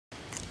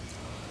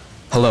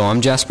Hello,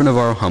 I'm Jasper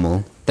Navarro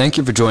Hummel. Thank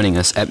you for joining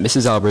us at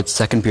Mrs. Albert's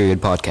Second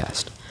Period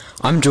podcast.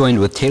 I'm joined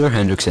with Taylor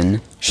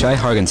Hendrickson, Shai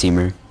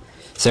Hargensheimer,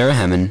 Sarah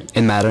Hemmen,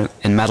 and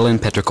Madeline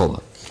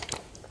Petricola.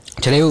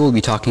 Today we will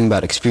be talking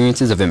about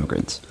experiences of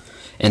immigrants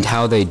and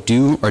how they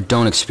do or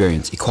don't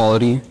experience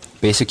equality,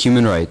 basic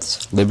human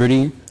rights,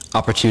 liberty,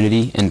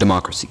 opportunity, and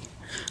democracy.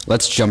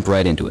 Let's jump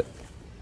right into it.